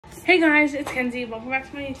Hey guys, it's Kenzie. Welcome back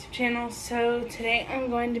to my YouTube channel. So today I'm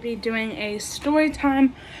going to be doing a story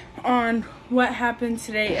time on what happened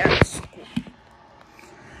today at school.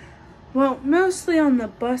 Well, mostly on the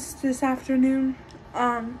bus this afternoon.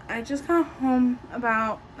 I just got home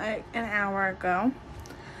about like an hour ago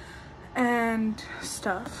and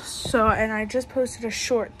stuff. And I just posted a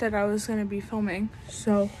short that I was going to be filming.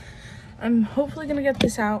 So I'm hopefully going to get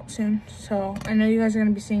this out soon. So I know you guys are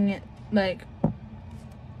going to be seeing it like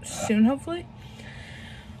soon, hopefully.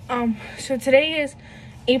 So today is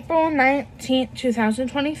April 19th,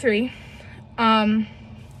 2023.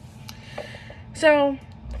 So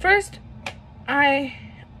first,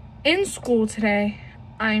 in school today,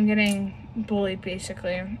 I'm getting bullied,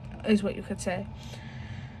 basically, is what you could say,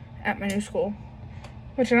 at my new school,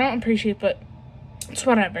 which I don't appreciate, but it's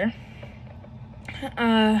whatever.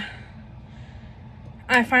 I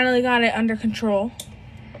finally got it under control.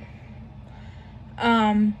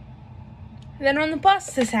 Then on the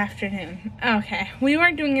bus this afternoon. Okay, we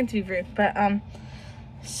weren't doing it to be rude, but,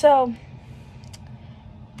 so,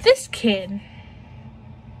 this kid,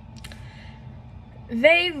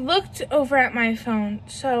 they looked over at my phone.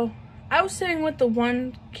 So, I was sitting with the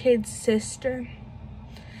one kid's sister,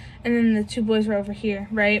 and then the two boys were over here,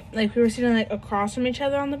 right? Like, we were sitting, like, across from each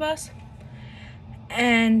other on the bus,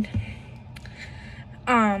 and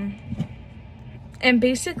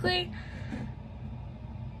basically,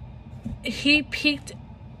 he peeked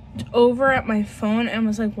over at my phone and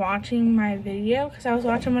was like watching my video, because I was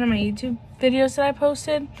watching one of my YouTube videos that I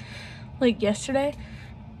posted like yesterday.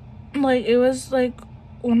 Like, it was like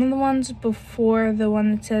one of the ones before the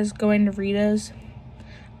one that says going to Rita's.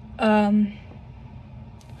 Yeah,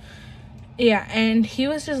 and he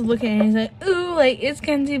was just looking and he's like, ooh, like, it's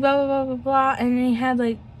Kenzie, blah blah blah blah blah, and he had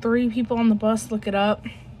like 3 people on the bus look it up.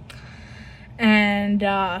 And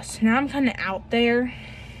so now I'm kind of out there.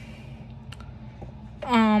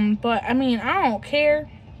 But I mean, I don't care.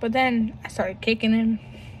 But then I started kicking him.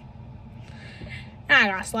 I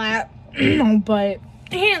got slapped. But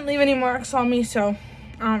he didn't leave any marks on me, so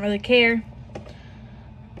I don't really care.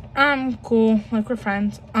 I'm cool. Like, we're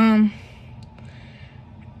friends. I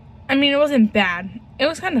mean, it wasn't bad. It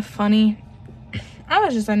was kind of funny. I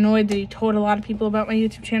was just annoyed that he told a lot of people about my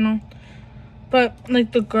YouTube channel. But,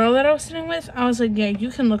 like, the girl that I was sitting with, I was like, yeah, you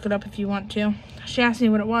can look it up if you want to. She asked me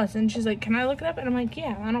what it was, and she's like, can I look it up? And I'm like,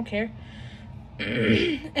 yeah, I don't care.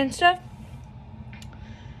 And stuff.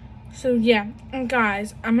 So, yeah. And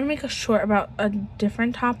guys, I'm going to make a short about a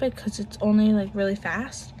different topic, because it's only, like, really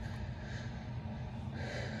fast.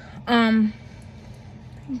 But,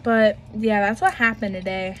 yeah, that's what happened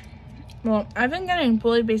today. Well, I've been getting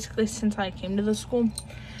bullied basically since I came to the school.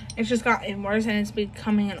 It's just gotten worse, and it's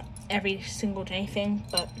becoming an every single day thing.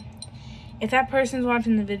 But if that person's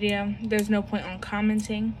watching the video, there's no point on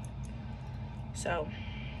commenting. So,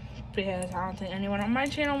 because I don't think anyone on my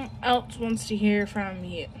channel else wants to hear from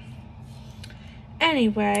you.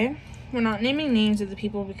 Anyway, we're not naming names of the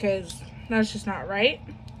people because that's just not right.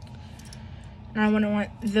 And I wouldn't want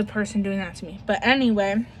the person doing that to me. But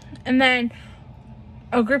anyway, and then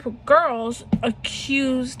a group of girls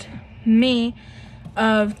accused me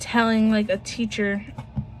of telling, like, a teacher,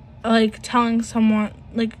 like, telling someone,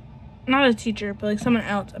 like, not a teacher, but, like, someone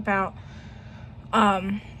else about,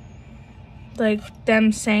 like,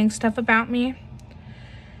 them saying stuff about me.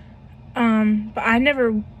 But I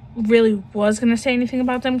never really was gonna say anything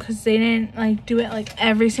about them, because they didn't, like, do it, like,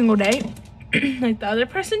 every single day, like the other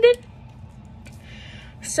person did.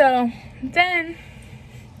 So, then,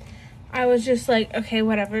 I was just like, okay,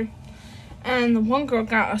 whatever. And the one girl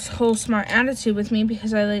got a whole smart attitude with me,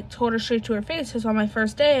 because I, like, told her straight to her face, because on my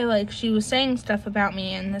first day, like, she was saying stuff about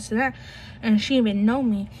me and this and that, and she even know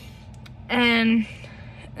me, and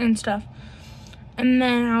stuff. And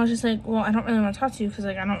then I was just like, well, I don't really want to talk to you, because,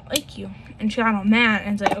 like, I don't like you. And she got all mad,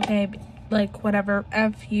 and it's like, okay, like, whatever,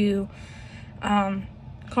 F you,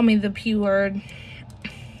 call me the P word,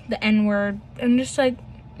 the N word, and just, like,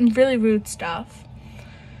 really rude stuff.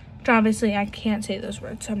 Which obviously I can't say those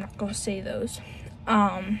words, so I'm not going to say those.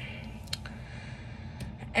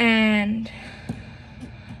 And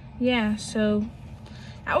yeah, so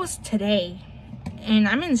that was today. And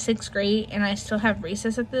I'm in 6th grade, and I still have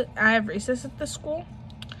recess at the school.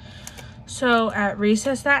 So at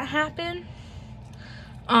recess that happened.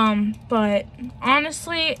 But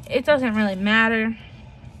honestly, it doesn't really matter.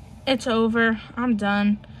 It's over. I'm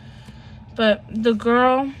done. But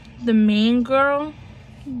the main girl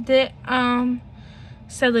that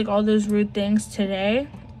said, like, all those rude things today,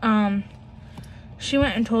 she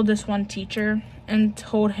went and told this one teacher and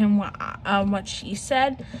told him what she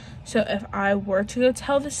said. So if I were to go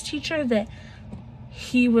tell this teacher that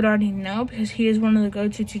he would already know, because he is one of the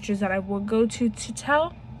go-to teachers that I would go to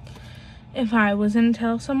tell if I was going to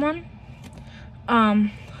tell someone.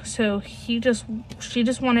 So she just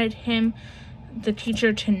wanted the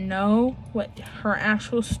teacher, to know what her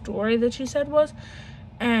actual story that she said was.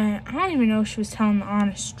 And I don't even know if she was telling the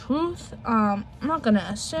honest truth. I'm not gonna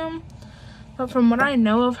assume, but from what I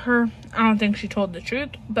know of her, I don't think she told the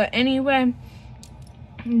truth. But anyway,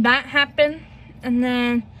 that happened, and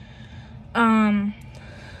then a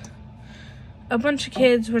bunch of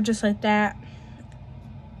kids were just like that,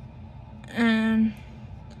 and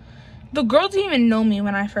the girl didn't even know me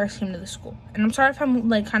when I first came to the school. And I'm sorry if I'm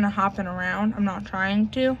like kind of hopping around. I'm not trying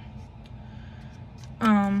to.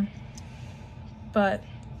 But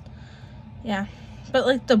yeah. But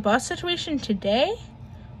like the bus situation today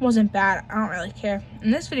wasn't bad. I don't really care.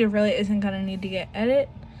 And this video really isn't gonna need to get edited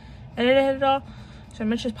at all. So I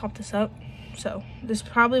might just pop this up. So this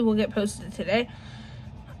probably will get posted today.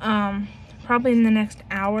 Probably in the next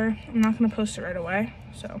hour. I'm not gonna post it right away.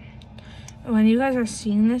 So when you guys are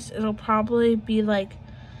seeing this, it'll probably be like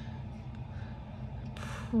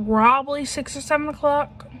probably 6 or 7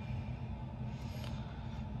 o'clock.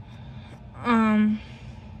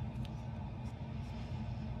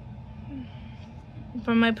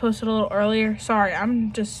 But I might post it a little earlier. Sorry,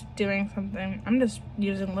 I'm just doing something. I'm just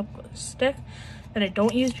using lipstick that I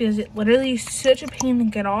don't use because it literally is such a pain to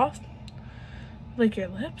get off, like your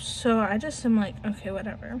lips. So I just am like, okay,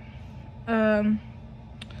 whatever.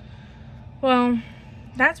 Well,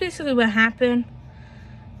 that's basically what happened.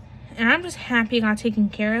 And I'm just happy it got taken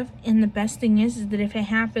care of. And the best thing is that if it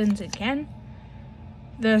happens again,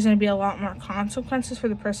 there's going to be a lot more consequences for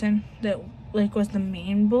the person that like was the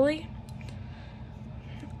main bully.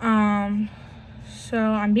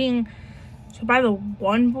 So by the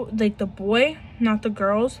one, like the boy, not the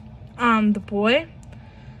girls, the boy,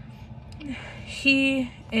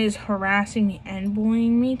 he is harassing me and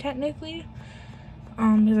bullying me technically.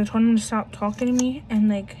 Because I told him to stop talking to me, and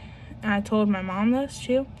like I told my mom this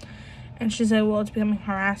too, and she's like, well, it's becoming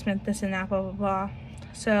harassment, this and that, blah blah blah.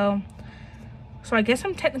 So I guess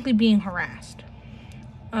I'm technically being harassed,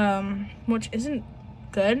 which isn't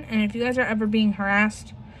good. And if you guys are ever being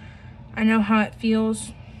harassed, I know how it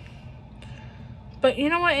feels. But you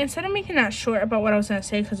know what, instead of making that short about what I was going to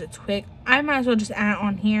say because it's quick, I might as well just add it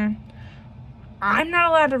on here. I'm not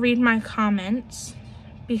allowed to read my comments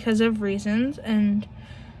because of reasons, and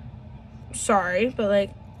sorry, but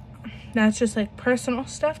like that's just like personal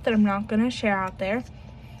stuff that I'm not going to share out there.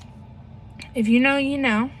 If you know, you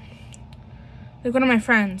know. Like one of my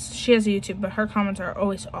friends, she has a YouTube, but her comments are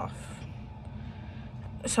always off.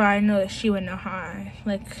 So I know that she would know how I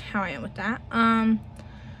am with that.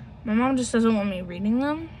 My mom just doesn't want me reading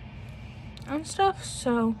them and stuff.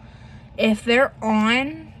 So if they're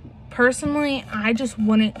on, personally, I just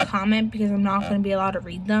wouldn't comment because I'm not going to be allowed to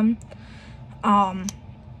read them.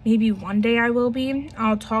 Maybe one day I will be.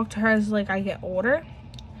 I'll talk to her as like I get older.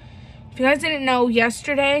 If you guys didn't know,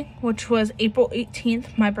 yesterday, which was April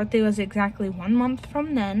 18th, my birthday was exactly 1 month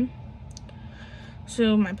from then.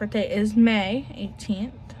 So my birthday is May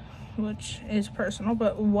 18th, which is personal,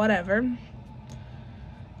 but whatever.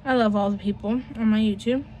 I love all the people on my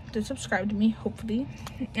YouTube that subscribe to me, hopefully.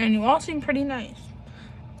 And you all seem pretty nice.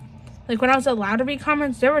 Like when I was allowed to read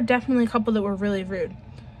comments, there were definitely a couple that were really rude.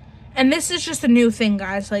 And this is just a new thing,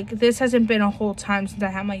 guys. Like this hasn't been a whole time since I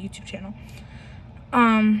had my YouTube channel.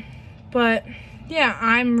 But yeah,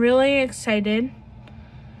 I'm really excited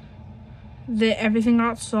that everything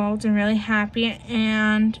got solved and really happy.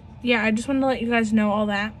 And yeah, I just wanted to let you guys know all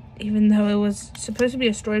that, even though it was supposed to be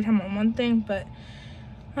a story time on one thing, but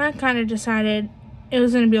I kind of decided it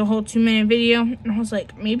was going to be a whole 2-minute video, and I was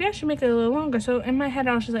like, maybe I should make it a little longer. So in my head,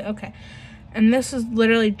 I was just like, okay. And this is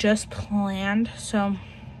literally just planned, so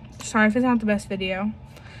sorry if it's not the best video.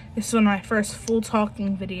 This is one of my first full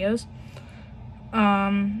talking videos.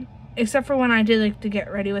 Except for when I did like to get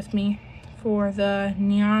ready with me for the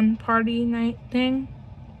neon party night thing.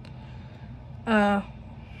 So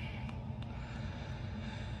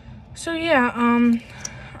yeah, I'm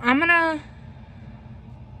gonna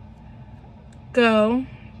go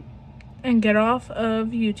and get off of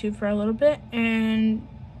YouTube for a little bit and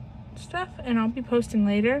stuff, and I'll be posting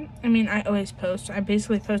later. I mean, I always post. I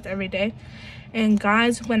basically post every day. And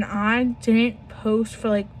guys, when I didn't post for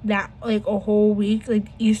like that, like a whole week, like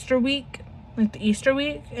Easter week, like the Easter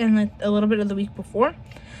week and like a little bit of the week before,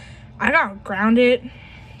 I got grounded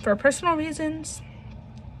for personal reasons.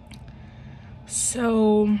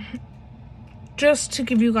 So just to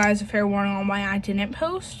give you guys a fair warning on why I didn't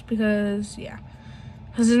post, because yeah,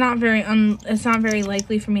 because it's not very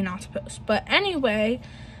likely for me not to post. But anyway,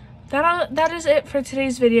 that is it for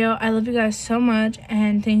today's video. I love you guys so much,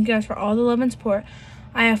 and thank you guys for all the love and support.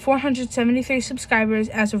 I have 473 subscribers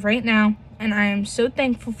as of right now, and I am so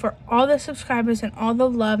thankful for all the subscribers and all the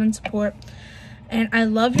love and support. And I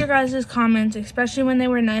love your guys' comments, especially when they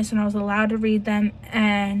were nice and I was allowed to read them.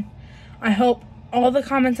 And I hope all the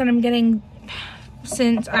comments that I'm getting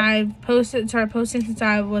since I've started posting since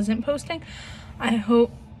I wasn't posting, I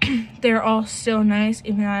hope they're all still nice,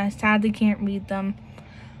 even though I sadly can't read them.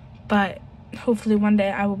 But hopefully one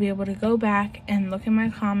day I will be able to go back and look at my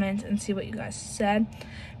comments and see what you guys said,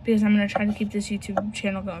 because I'm going to try to keep this YouTube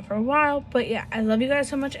channel going for a while. But yeah, I love you guys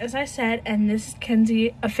so much, as I said, and this is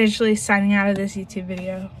Kenzie officially signing out of this YouTube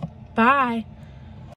video. Bye!